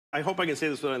I hope I can say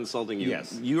this without insulting you.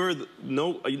 Yes. You're the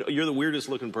weirdest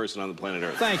looking person on the planet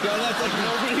Earth. Thank you.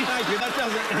 Nobody. Thank you. That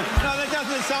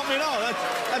doesn't insult me at all.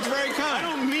 That's very kind. I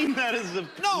don't mean that as a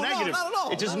negative. No, not at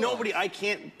all. It's just nobody. I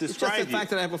can't describe It's just the fact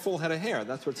that I have a full head of hair.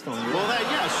 That's what's telling you. Well,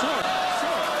 yeah, sure.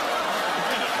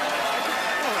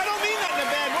 I don't mean that in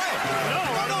a bad way.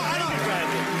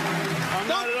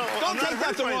 Don't take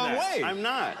that the wrong way. I'm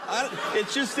not.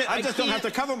 It's just that I just don't have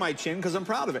to cover my chin because I'm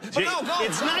proud of it. Jay, but no,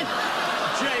 it's not.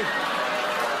 Jay.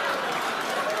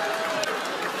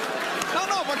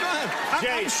 No, but go ahead.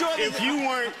 Jay, I'm sure if you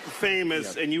weren't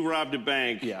famous and you robbed a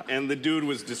bank and the dude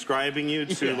was describing you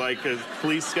to like a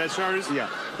police sketch artist,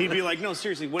 he'd be like, no,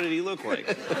 seriously, what did he look like?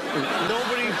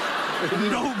 Nobody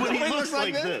looks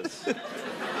like this.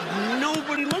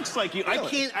 Nobody looks like you.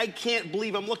 Really? I can't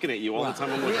believe I'm looking at you all the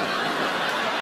time I'm looking at you.